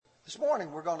This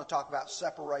morning we're going to talk about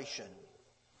separation.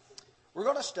 We're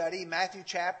going to study Matthew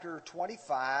chapter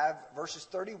 25, verses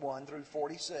 31 through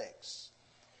 46,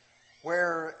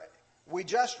 where we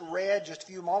just read just a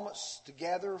few moments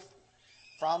together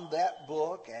from that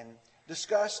book and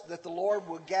discussed that the Lord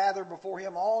would gather before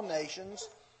Him all nations,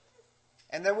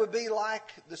 and there would be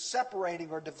like the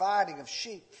separating or dividing of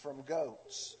sheep from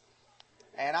goats.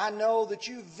 And I know that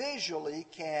you visually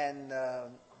can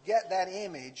get that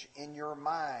image in your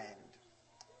mind.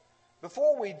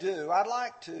 Before we do, I'd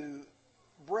like to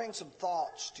bring some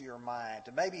thoughts to your mind,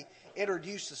 to maybe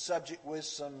introduce the subject with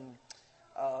some,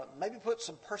 maybe put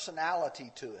some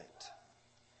personality to it.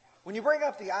 When you bring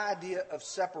up the idea of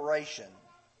separation,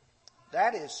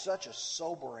 that is such a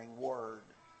sobering word.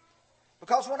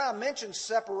 Because when I mention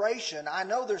separation, I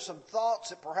know there's some thoughts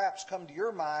that perhaps come to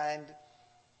your mind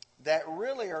that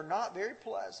really are not very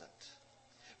pleasant.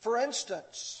 For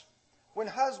instance, when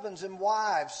husbands and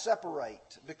wives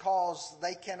separate because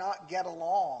they cannot get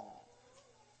along,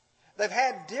 they've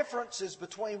had differences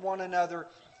between one another,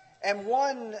 and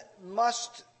one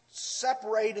must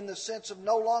separate in the sense of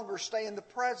no longer stay in the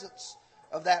presence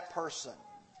of that person.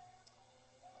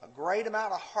 A great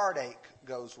amount of heartache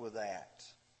goes with that.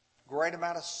 A great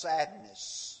amount of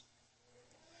sadness.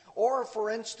 Or, for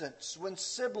instance, when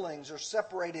siblings are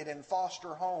separated in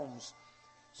foster homes.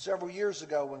 Several years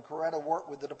ago, when Coretta worked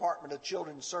with the Department of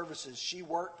Children's Services, she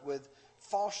worked with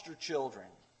foster children.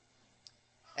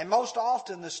 And most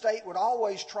often, the state would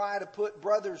always try to put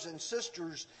brothers and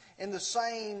sisters in the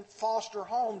same foster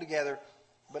home together.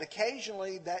 But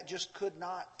occasionally, that just could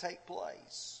not take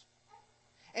place.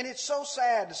 And it's so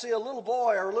sad to see a little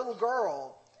boy or a little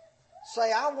girl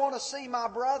say, I want to see my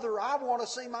brother, I want to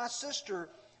see my sister,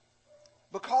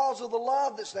 because of the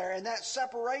love that's there. And that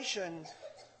separation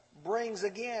brings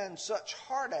again such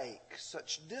heartache,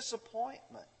 such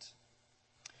disappointment.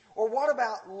 Or what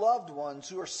about loved ones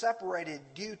who are separated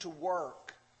due to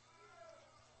work?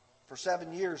 For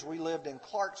 7 years we lived in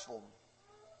Clarksville.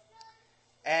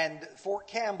 And Fort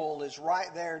Campbell is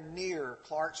right there near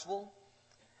Clarksville.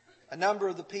 A number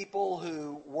of the people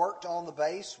who worked on the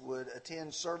base would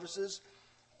attend services.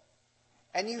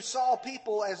 And you saw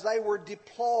people as they were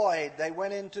deployed, they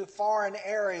went into foreign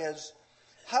areas.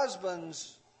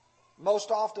 Husbands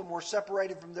most often were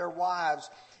separated from their wives,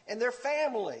 and their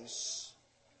families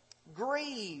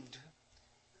grieved.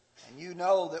 And you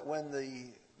know that when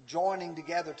the joining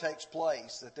together takes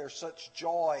place, that there's such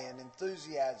joy and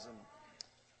enthusiasm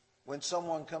when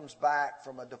someone comes back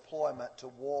from a deployment to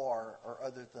war or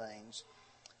other things.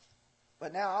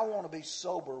 But now I want to be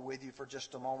sober with you for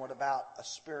just a moment about a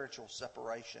spiritual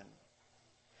separation.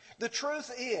 The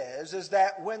truth is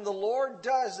that when the Lord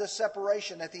does this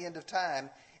separation at the end of time,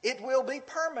 it will be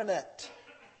permanent.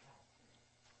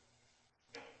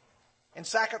 In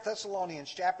 2 Thessalonians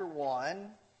chapter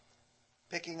 1,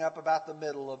 picking up about the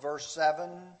middle of verse 7,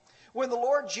 when the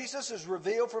Lord Jesus is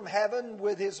revealed from heaven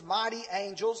with His mighty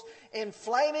angels in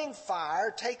flaming fire,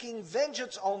 taking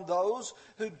vengeance on those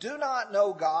who do not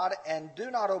know God and do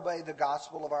not obey the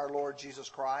gospel of our Lord Jesus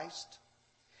Christ,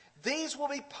 these will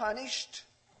be punished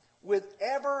with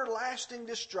everlasting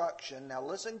destruction. Now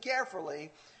listen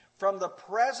carefully. From the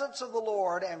presence of the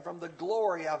Lord and from the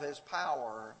glory of His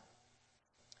power.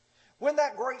 When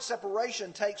that great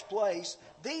separation takes place,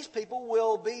 these people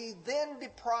will be then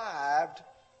deprived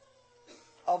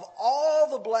of all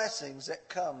the blessings that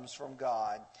comes from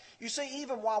God. You see,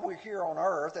 even while we're here on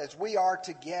earth, as we are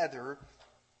together,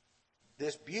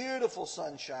 this beautiful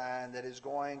sunshine that is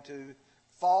going to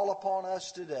fall upon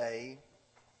us today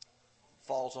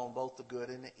falls on both the good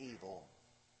and the evil.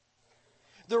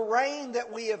 The rain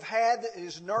that we have had that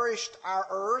has nourished our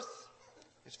earth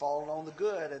has fallen on the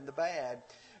good and the bad.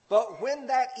 But when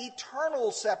that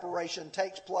eternal separation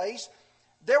takes place,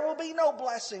 there will be no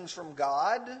blessings from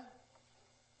God.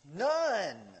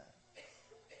 None.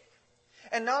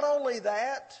 And not only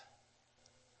that,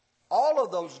 all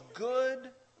of those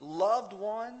good, loved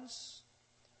ones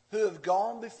who have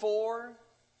gone before,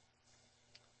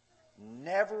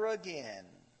 never again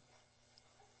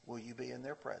will you be in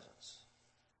their presence.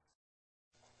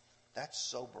 That's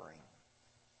sobering.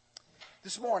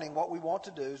 This morning, what we want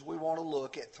to do is we want to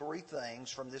look at three things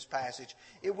from this passage.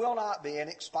 It will not be an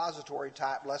expository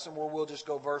type lesson where we'll just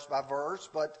go verse by verse,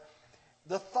 but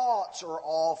the thoughts are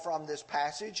all from this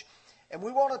passage. And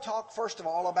we want to talk first of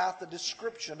all about the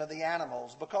description of the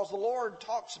animals, because the Lord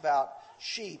talks about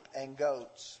sheep and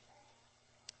goats.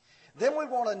 Then we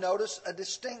want to notice a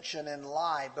distinction in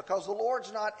life, because the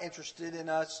Lord's not interested in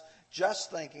us just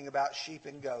thinking about sheep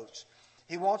and goats.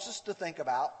 He wants us to think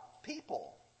about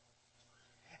people.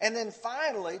 And then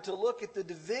finally, to look at the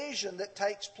division that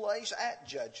takes place at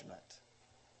judgment.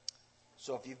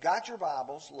 So if you've got your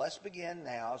Bibles, let's begin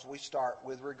now as we start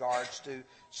with regards to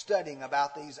studying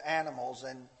about these animals.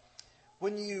 And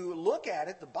when you look at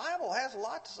it, the Bible has a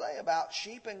lot to say about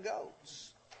sheep and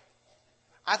goats.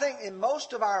 I think in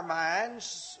most of our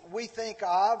minds, we think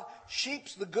of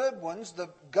sheep's the good ones, the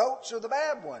goats are the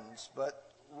bad ones.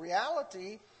 But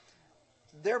reality,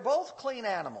 they're both clean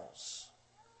animals.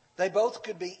 They both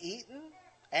could be eaten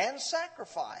and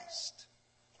sacrificed.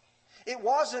 It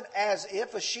wasn't as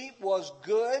if a sheep was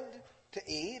good to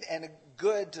eat and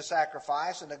good to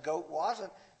sacrifice and a goat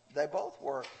wasn't. They both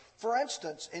were. For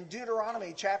instance, in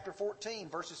Deuteronomy chapter 14,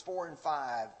 verses 4 and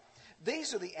 5,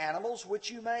 these are the animals which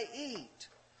you may eat: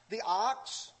 the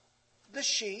ox, the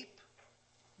sheep,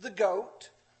 the goat,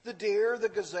 the deer, the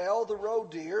gazelle, the roe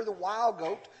deer, the wild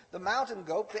goat, the mountain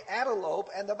goat, the antelope,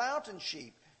 and the mountain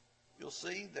sheep. You'll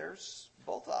see there's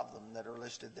both of them that are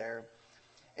listed there.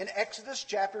 In Exodus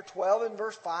chapter 12 and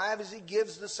verse 5, as he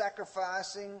gives the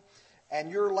sacrificing,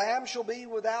 and your lamb shall be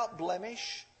without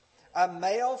blemish, a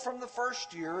male from the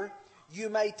first year, you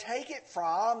may take it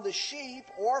from the sheep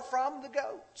or from the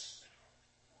goats.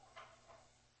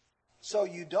 So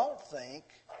you don't think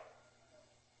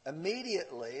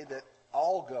immediately that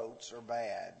all goats are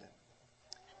bad.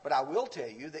 But I will tell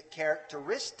you that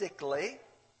characteristically,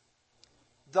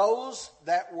 those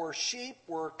that were sheep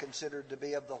were considered to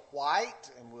be of the white,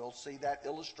 and we'll see that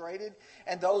illustrated.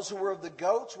 And those who were of the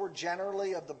goats were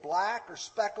generally of the black or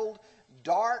speckled,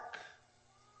 dark.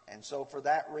 And so for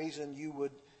that reason, you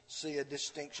would see a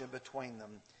distinction between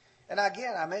them. And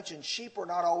again, I mentioned sheep were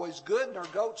not always good, nor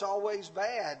goats always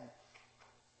bad.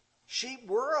 Sheep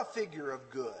were a figure of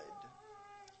good.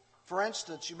 For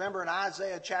instance, you remember in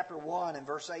Isaiah chapter 1 and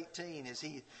verse 18, as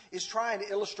he is trying to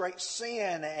illustrate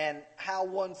sin and how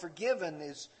one forgiven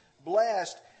is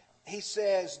blessed, he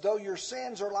says, though your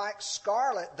sins are like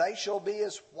scarlet, they shall be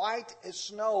as white as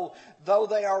snow. Though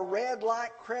they are red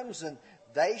like crimson,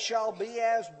 they shall be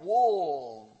as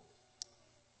wool.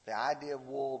 The idea of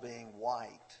wool being white.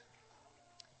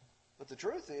 But the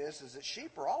truth is that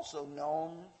sheep are also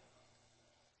known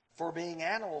for being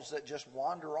animals that just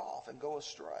wander off and go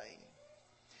astray.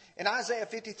 In Isaiah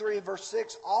 53 and verse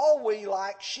 6, all we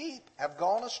like sheep have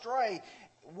gone astray.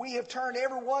 We have turned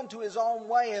every one to his own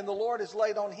way, and the Lord has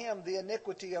laid on him the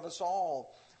iniquity of us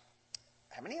all.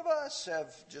 How many of us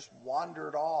have just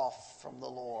wandered off from the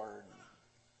Lord?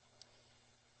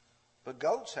 But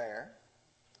goat's hair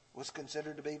was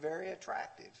considered to be very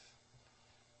attractive.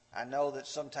 I know that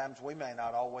sometimes we may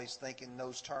not always think in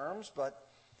those terms, but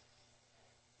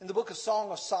in the book of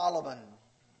Song of Solomon,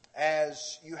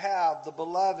 as you have the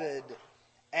beloved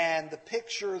and the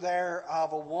picture there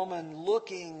of a woman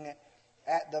looking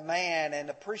at the man and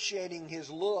appreciating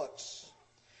his looks,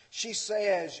 she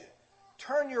says,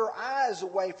 turn your eyes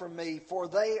away from me, for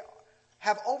they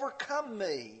have overcome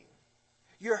me.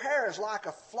 Your hair is like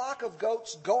a flock of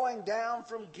goats going down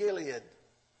from Gilead.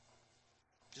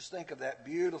 Just think of that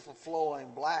beautiful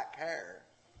flowing black hair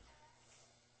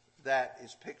that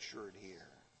is pictured here.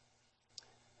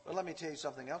 But let me tell you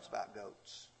something else about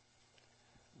goats.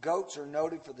 Goats are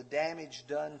noted for the damage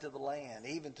done to the land,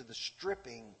 even to the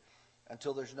stripping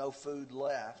until there's no food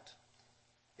left.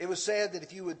 It was said that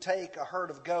if you would take a herd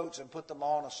of goats and put them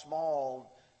on a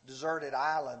small deserted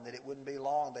island, that it wouldn't be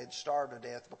long they'd starve to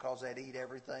death because they'd eat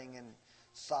everything in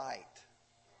sight.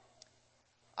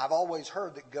 I've always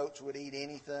heard that goats would eat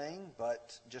anything,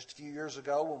 but just a few years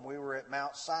ago when we were at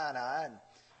Mount Sinai and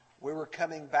we were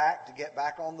coming back to get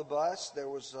back on the bus, there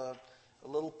was a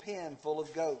little pen full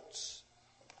of goats.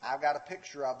 I've got a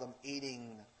picture of them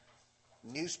eating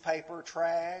newspaper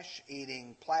trash,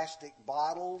 eating plastic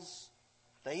bottles.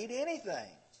 They eat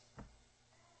anything.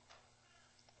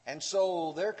 And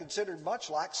so they're considered much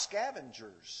like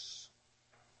scavengers.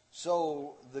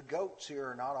 So the goats here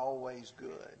are not always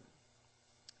good.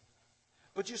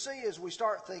 But you see, as we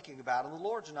start thinking about it, the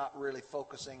Lord's not really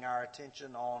focusing our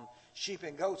attention on sheep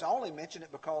and goats. I only mention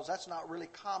it because that's not really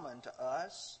common to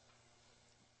us.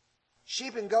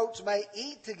 Sheep and goats may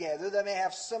eat together. They may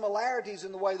have similarities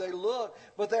in the way they look,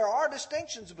 but there are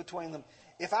distinctions between them.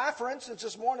 If I, for instance,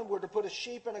 this morning were to put a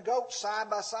sheep and a goat side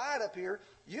by side up here,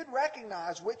 you'd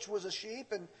recognize which was a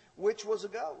sheep and which was a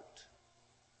goat,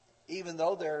 even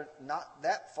though they're not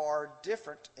that far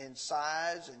different in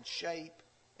size and shape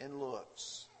and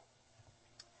looks.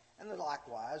 And then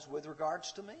likewise with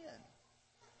regards to men.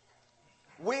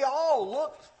 We all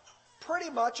look pretty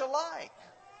much alike.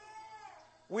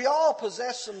 We all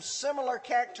possess some similar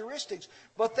characteristics,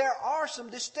 but there are some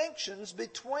distinctions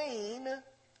between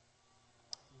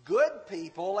good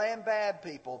people and bad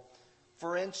people.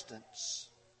 For instance,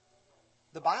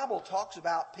 the Bible talks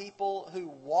about people who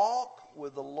walk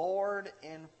with the Lord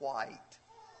in white.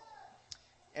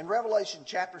 In Revelation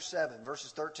chapter 7,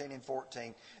 verses 13 and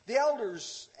 14, the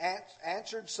elders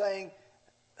answered, saying,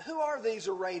 "Who are these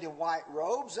arrayed in white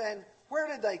robes, and where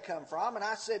did they come from?" And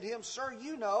I said to him, "Sir,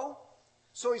 you know."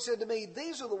 So he said to me,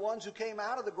 "These are the ones who came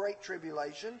out of the great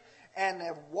tribulation and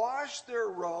have washed their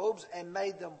robes and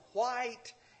made them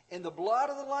white in the blood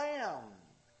of the Lamb."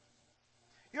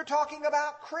 You're talking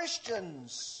about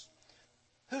Christians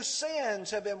whose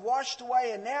sins have been washed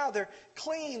away, and now they're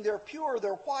clean, they're pure,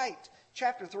 they're white.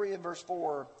 Chapter 3 and verse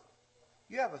 4,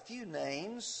 you have a few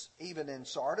names, even in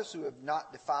Sardis, who have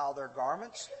not defiled their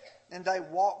garments, and they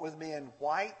walk with me in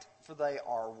white, for they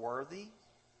are worthy.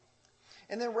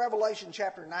 And then Revelation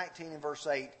chapter 19 and verse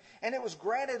 8, "And it was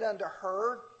granted unto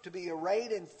her to be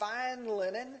arrayed in fine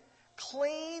linen,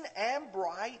 clean and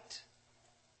bright."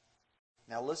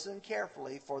 Now listen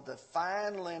carefully, for the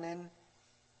fine linen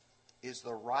is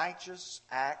the righteous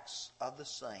acts of the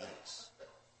saints.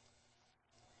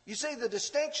 You see, the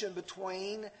distinction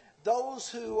between those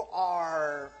who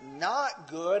are not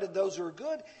good and those who are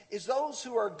good is those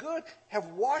who are good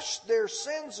have washed their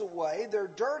sins away, their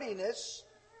dirtiness,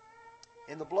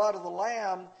 in the blood of the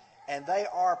Lamb, and they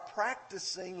are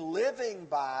practicing living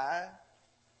by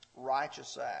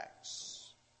righteous acts.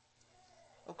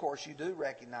 Of course, you do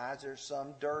recognize there's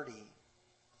some dirty.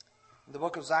 In the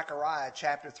book of Zechariah,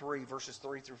 chapter 3, verses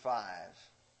 3 through 5.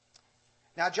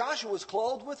 "Now Joshua was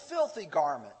clothed with filthy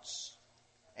garments,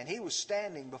 and he was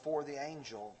standing before the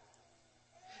angel.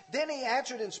 Then he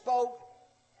answered and spoke,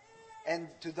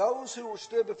 and to those who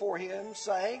stood before him,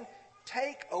 saying,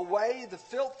 'Take away the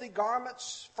filthy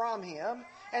garments from him.'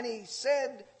 And he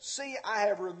said, 'See, I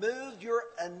have removed your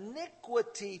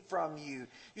iniquity from you.'"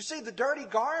 You see, the dirty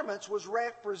garments was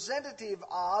representative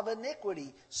of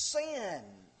iniquity,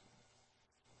 sin.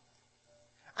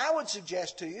 I would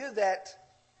suggest to you that,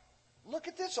 look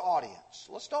at this audience.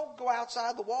 Let's don't go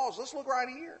outside the walls. Let's look right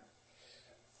here.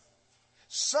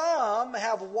 Some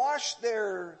have washed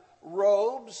their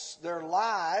robes, their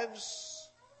lives,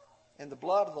 in the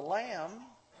blood of the Lamb.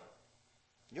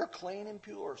 You're clean and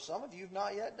pure. Some of you have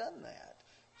not yet done that.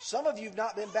 Some of you have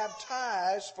not been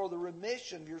baptized for the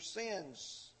remission of your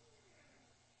sins.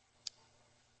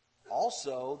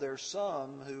 Also, there's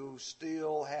some who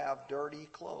still have dirty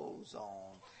clothes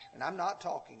on. And I'm not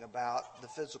talking about the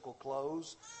physical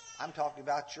clothes. I'm talking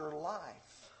about your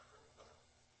life.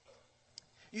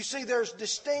 You see, there's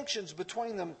distinctions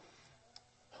between them.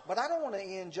 But I don't want to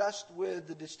end just with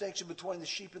the distinction between the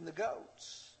sheep and the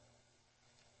goats.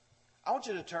 I want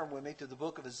you to turn with me to the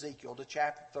book of Ezekiel, to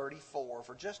chapter 34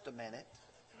 for just a minute.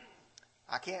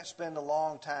 I can't spend a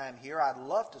long time here. I'd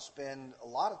love to spend a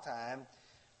lot of time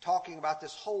talking about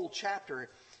this whole chapter,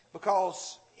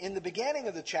 because in the beginning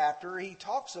of the chapter, he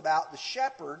talks about the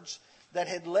shepherds that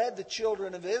had led the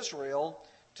children of Israel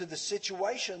to the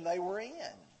situation they were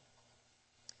in.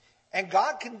 And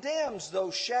God condemns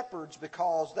those shepherds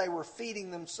because they were feeding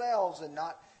themselves and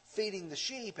not feeding the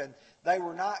sheep, and they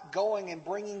were not going and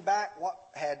bringing back what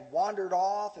had wandered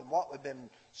off and what had been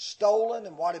stolen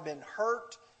and what had been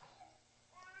hurt.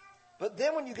 But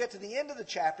then when you get to the end of the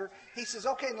chapter, he says,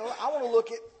 okay, now I want to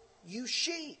look at you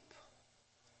sheep.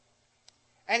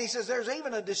 And he says there's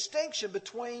even a distinction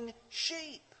between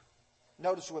sheep.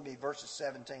 Notice with me verses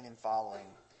 17 and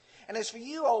following. "And as for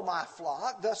you, O my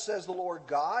flock, thus says the Lord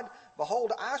God,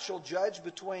 behold, I shall judge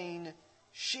between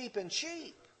sheep and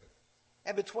sheep,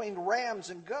 and between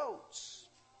rams and goats.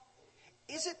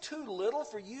 Is it too little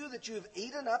for you that you have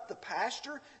eaten up the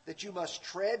pasture, that you must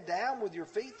tread down with your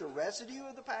feet the residue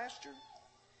of the pasture?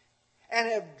 And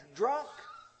have drunk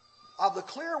of the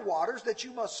clear waters, that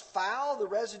you must foul the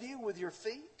residue with your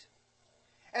feet?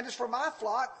 And as for my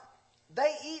flock,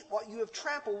 they eat what you have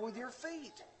trampled with your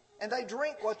feet, and they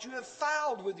drink what you have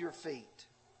fouled with your feet.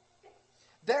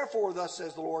 Therefore, thus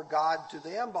says the Lord God to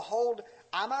them, behold,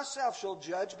 I myself shall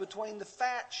judge between the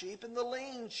fat sheep and the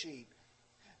lean sheep.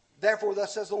 Therefore,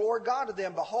 thus says the Lord God to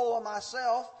them, behold,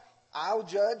 myself, I will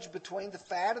judge between the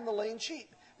fat and the lean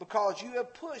sheep, because you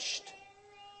have pushed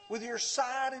with your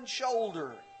side and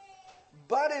shoulder,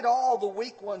 butted all the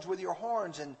weak ones with your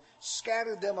horns, and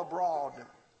scattered them abroad.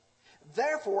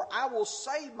 Therefore, I will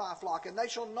save my flock, and they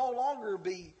shall no longer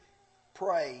be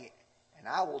prey, and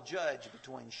I will judge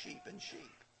between sheep and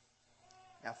sheep."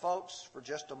 Now, folks, for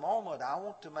just a moment, I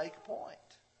want to make a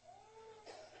point.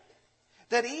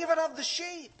 That even of the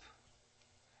sheep,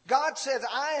 God says,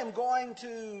 I am going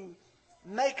to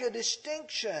make a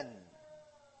distinction.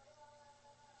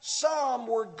 Some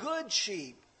were good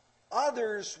sheep.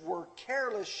 Others were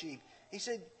careless sheep. He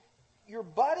said, you're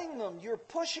butting them. You're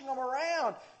pushing them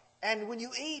around. And when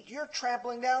you eat, you're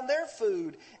trampling down their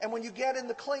food. And when you get in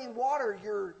the clean water,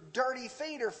 your dirty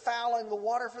feet are fouling the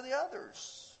water for the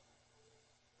others.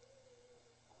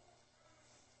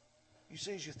 You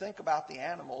see, as you think about the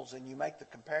animals and you make the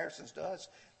comparisons to us,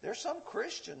 there's some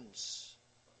Christians,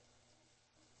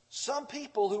 some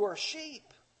people who are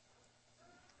sheep,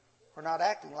 who are not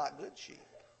acting like good sheep.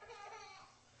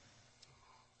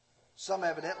 Some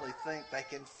evidently think they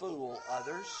can fool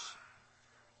others.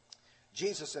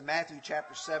 Jesus in Matthew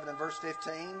chapter 7 and verse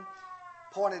 15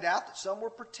 pointed out that some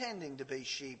were pretending to be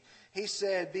sheep. He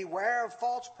said, "Beware of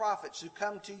false prophets who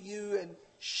come to you in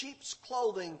sheep's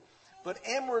clothing, but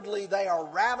inwardly they are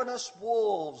ravenous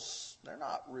wolves." They're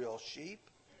not real sheep.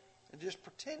 They're just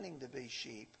pretending to be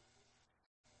sheep.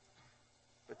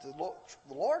 But the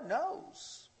Lord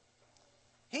knows.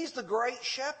 He's the great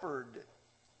shepherd.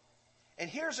 And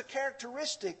here's a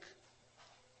characteristic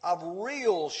of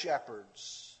real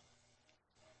shepherds.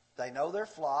 They know their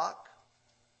flock,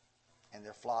 and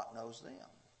their flock knows them.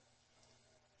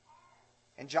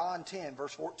 In John 10,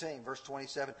 verse 14, verse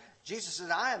 27, Jesus says,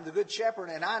 "I am the good shepherd,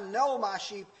 and I know my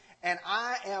sheep, and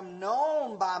I am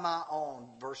known by my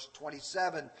own." Verse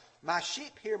 27, "My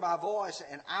sheep hear my voice,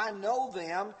 and I know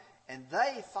them, and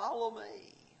they follow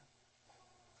me."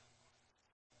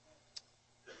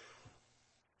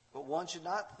 But one should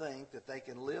not think that they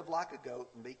can live like a goat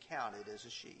and be counted as a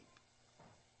sheep.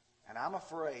 And I'm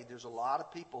afraid there's a lot of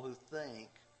people who think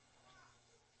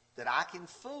that I can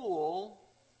fool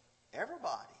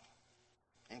everybody,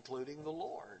 including the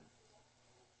Lord.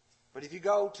 But if you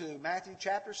go to Matthew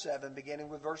chapter 7, beginning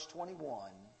with verse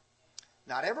 21,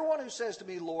 "Not everyone who says to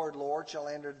me, 'Lord, Lord,' shall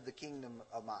enter the kingdom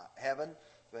of my heaven,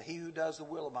 but he who does the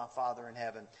will of my Father in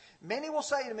heaven. Many will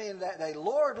say to me in that day,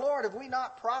 'Lord, Lord, have we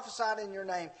not prophesied in your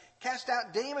name, cast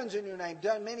out demons in your name,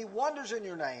 done many wonders in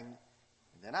your name?'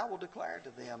 And then I will declare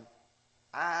to them,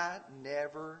 'I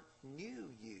never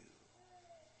knew you.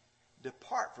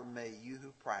 Depart from me, you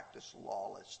who practice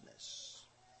lawlessness.'"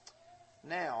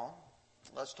 Now,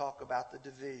 let's talk about the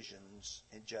divisions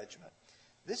in judgment.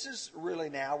 This is really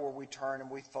now where we turn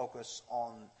and we focus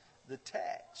on the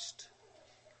text.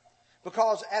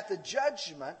 Because at the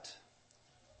judgment,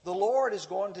 the Lord is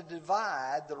going to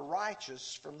divide the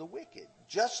righteous from the wicked,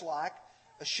 just like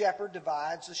a shepherd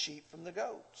divides the sheep from the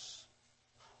goats.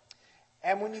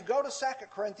 And when you go to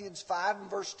 2 Corinthians 5 and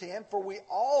verse 10, "For we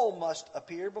all must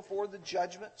appear before the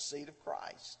judgment seat of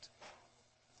Christ."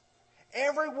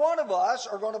 Every one of us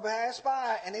are going to pass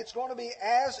by, and it's going to be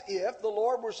as if the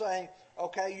Lord were saying,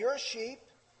 "Okay, you're a sheep,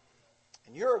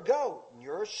 and you're a goat, and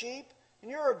you're a sheep,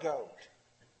 and you're a goat."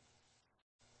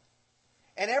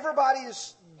 And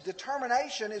everybody's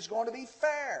determination is going to be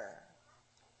fair.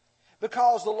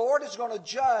 Because the Lord is going to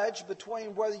judge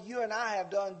between whether you and I have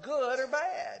done good or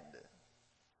bad.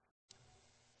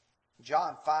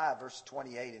 John 5, verse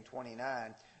 28 and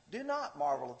 29. "Do not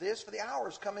marvel at this, for the hour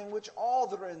is coming in which all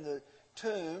that are in the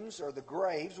tombs or the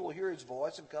graves will hear his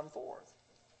voice and come forth.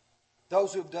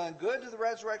 Those who have done good to the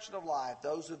resurrection of life,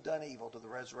 those who have done evil to the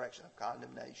resurrection of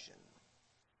condemnation."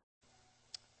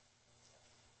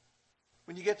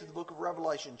 When you get to the book of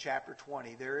Revelation, chapter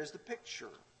 20, there is the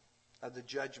picture of the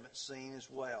judgment scene as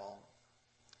well.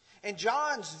 And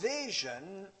John's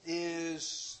vision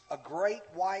is a great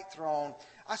white throne.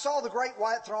 "I saw the great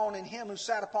white throne and him who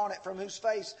sat upon it, from whose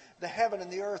face the heaven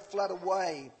and the earth fled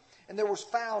away, and there was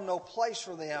found no place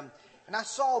for them. And I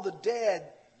saw the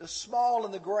dead, the small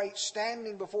and the great,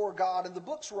 standing before God, and the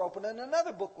books were opened, and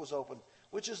another book was opened,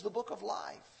 which is the book of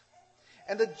life.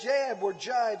 And the dead were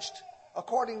judged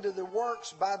according to their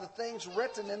works by the things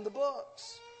written in the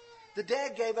books. The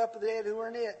dead gave up the dead who were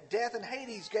in it. Death and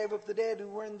Hades gave up the dead who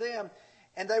were in them.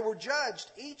 And they were judged,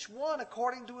 each one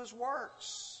according to his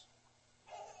works.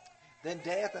 Then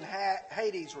death and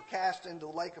Hades were cast into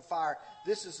the lake of fire.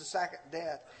 This is the second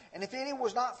death. And if any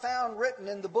was not found written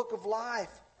in the book of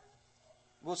life,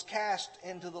 was cast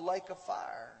into the lake of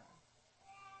fire."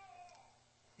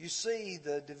 You see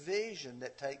the division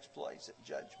that takes place at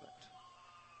judgment.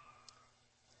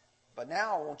 But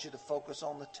now I want you to focus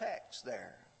on the text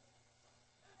there.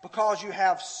 Because you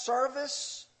have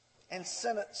service and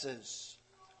sentences.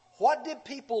 What did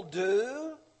people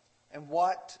do, and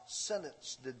what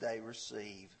sentence did they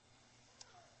receive?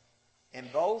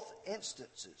 In both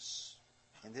instances,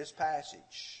 in this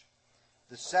passage,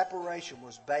 the separation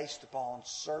was based upon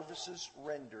services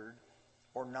rendered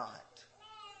or not.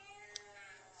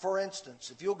 For instance,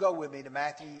 if you'll go with me to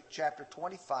Matthew chapter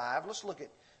 25, let's look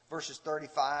at verses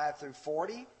 35 through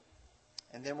 40,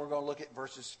 and then we're going to look at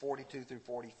verses 42 through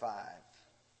 45.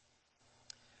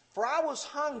 "For I was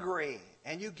hungry,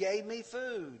 and you gave me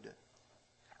food.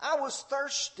 I was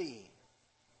thirsty,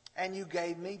 and you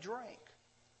gave me drink.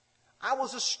 I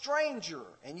was a stranger,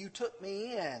 and you took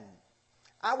me in.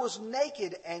 I was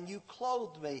naked, and you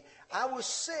clothed me. I was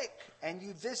sick, and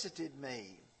you visited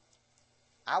me.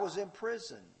 I was in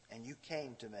prison, and you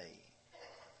came to me.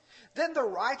 Then the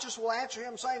righteous will answer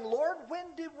him, saying, Lord,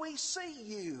 when did we see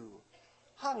you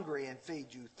hungry and feed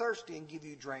you, thirsty and give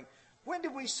you drink? When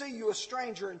did we see you a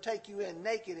stranger and take you in,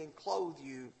 naked and clothe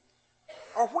you?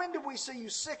 Or when did we see you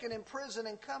sick and in prison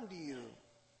and come to you?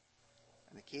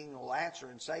 And the king will answer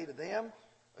and say to them,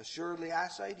 Assuredly I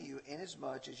say to you,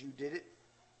 inasmuch as you did it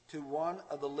to one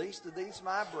of the least of these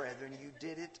my brethren, you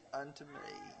did it unto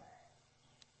me.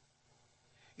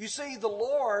 You see, the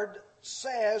Lord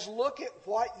says, look at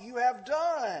what you have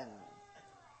done.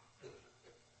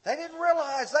 They didn't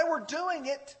realize they were doing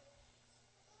it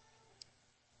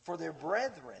for their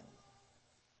brethren.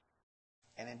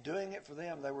 And in doing it for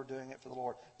them, they were doing it for the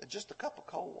Lord. Just a cup of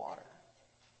cold water.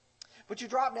 But you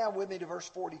drop down with me to verse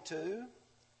 42.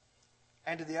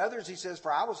 And to the others he says,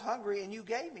 For I was hungry and you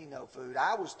gave me no food.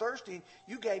 I was thirsty and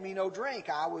you gave me no drink.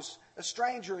 I was a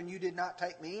stranger and you did not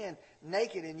take me in.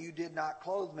 Naked and you did not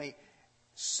clothe me.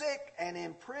 Sick and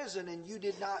in prison and you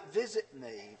did not visit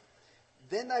me.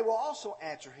 Then they will also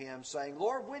answer him, saying,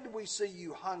 Lord, when did we see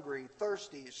you hungry,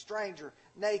 thirsty, a stranger,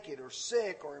 naked, or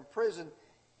sick, or in prison,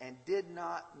 and did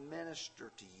not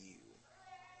minister to you?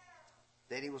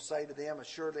 Then he will say to them,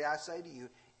 Assuredly I say to you,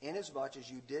 inasmuch as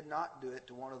you did not do it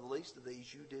to one of the least of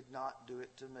these, you did not do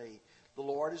it to me. The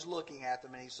Lord is looking at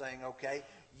them and he's saying, okay,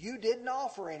 you didn't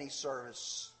offer any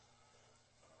service.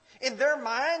 In their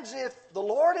minds, if the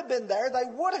Lord had been there, they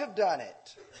would have done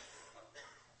it.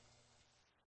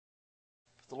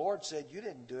 The Lord said, you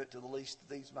didn't do it to the least of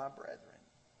these my brethren.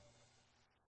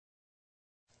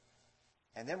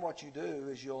 And then what you do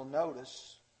is you'll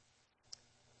notice,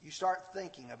 you start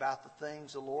thinking about the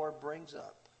things the Lord brings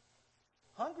up.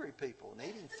 Hungry people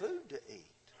needing food to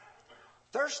eat.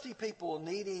 Thirsty people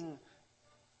needing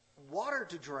water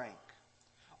to drink.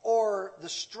 Or the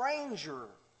stranger,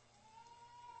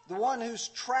 the one who's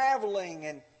traveling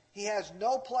and he has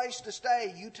no place to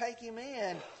stay, you take him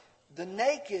in. The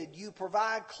naked, you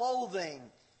provide clothing.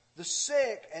 The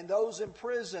sick and those in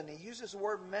prison. He uses the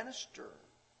word minister.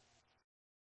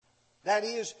 That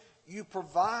is, you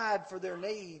provide for their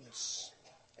needs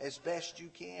as best you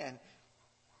can.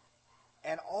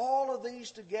 And all of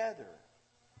these together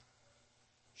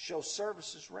show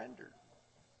services rendered.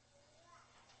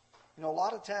 You know, a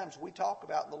lot of times we talk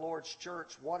about in the Lord's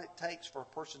church what it takes for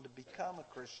a person to become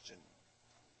a Christian.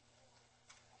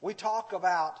 We talk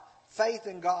about faith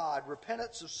in God,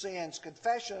 repentance of sins,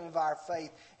 confession of our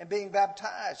faith, and being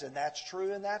baptized. And that's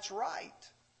true and that's right.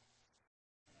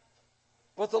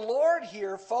 But the Lord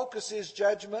here focuses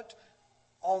judgment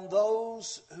on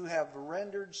those who have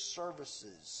rendered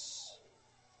services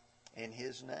in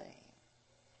His name.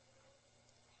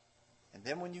 And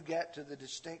then when you get to the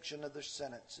distinction of the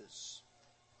sentences,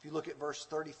 if you look at verse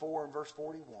 34 and verse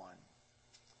 41,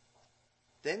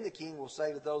 then the king will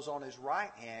say to those on his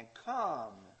right hand,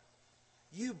 Come,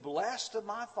 you blessed of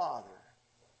my Father,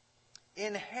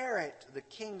 inherit the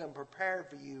kingdom prepared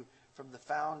for you from the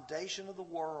foundation of the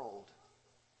world.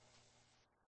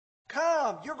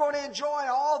 Come, you're going to enjoy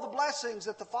all the blessings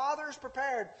that the Father has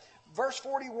prepared. Verse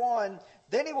 41,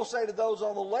 then he will say to those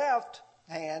on the left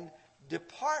hand,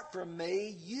 Depart from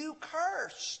me, you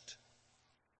cursed,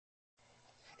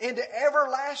 into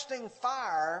everlasting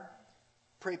fire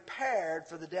prepared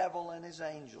for the devil and his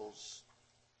angels.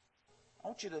 I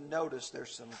want you to notice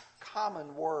there's some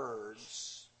common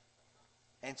words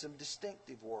and some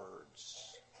distinctive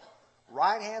words.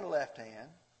 Right hand, left hand.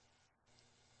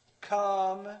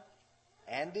 Come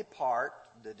and depart,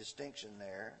 the distinction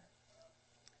there.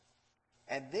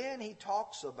 And then he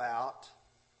talks about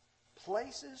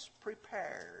places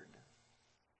prepared.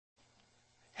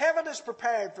 Heaven is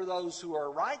prepared for those who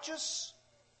are righteous.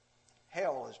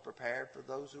 Hell is prepared for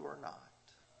those who are not.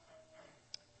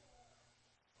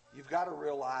 You've got to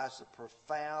realize the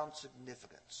profound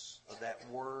significance of that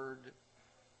word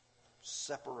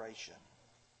separation.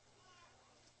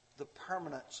 The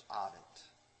permanence of it.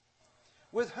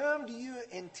 With whom do you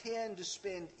intend to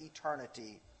spend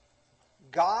eternity?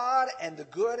 God and the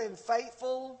good and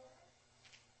faithful,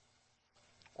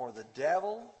 or the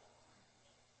devil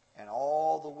and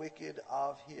all the wicked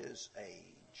of his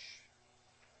age?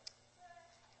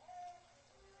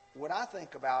 When I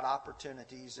think about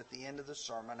opportunities at the end of the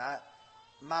sermon,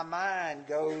 my mind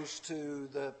goes to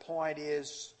the point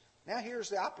is, now here's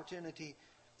the opportunity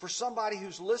for somebody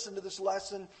who's listened to this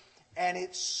lesson and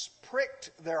it's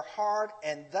pricked their heart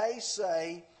and they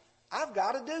say, I've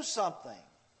got to do something.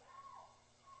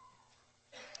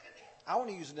 I want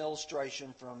to use an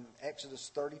illustration from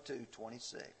Exodus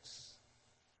 32:26.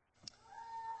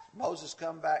 Moses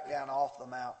come back down off the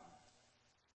mountain.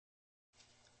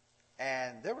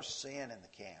 And there was sin in the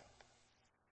camp.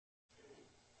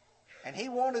 And he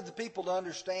wanted the people to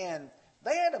understand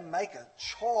they had to make a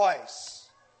choice.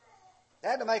 They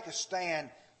had to make a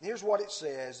stand. Here's what it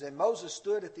says. And Moses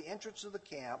stood at the entrance of the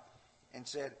camp and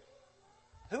said,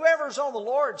 "Whoever's on the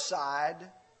Lord's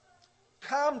side,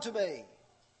 come to me."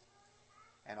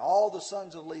 And all the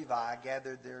sons of Levi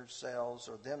gathered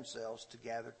themselves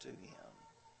together to him.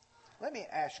 Let me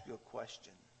ask you a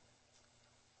question.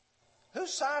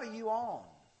 Whose side are you on?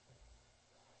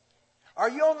 Are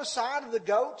you on the side of the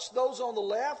goats, those on the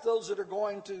left, those that are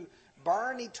going to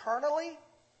burn eternally?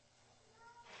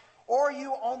 Or are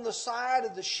you on the side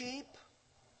of the sheep?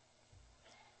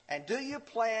 And do you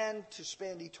plan to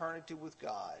spend eternity with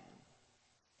God?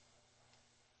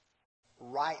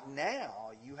 Right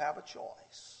now, you have a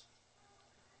choice.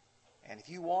 And if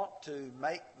you want to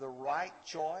make the right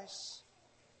choice,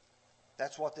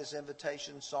 that's what this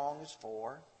invitation song is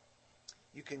for.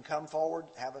 You can come forward,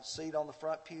 have a seat on the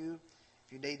front pew.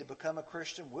 If you need to become a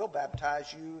Christian, we'll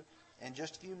baptize you in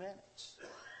just a few minutes.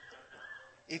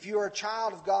 If you're a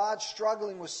child of God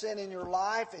struggling with sin in your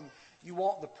life and you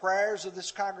want the prayers of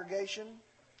this congregation,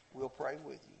 we'll pray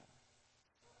with you.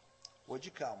 Would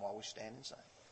you come while we stand and sing?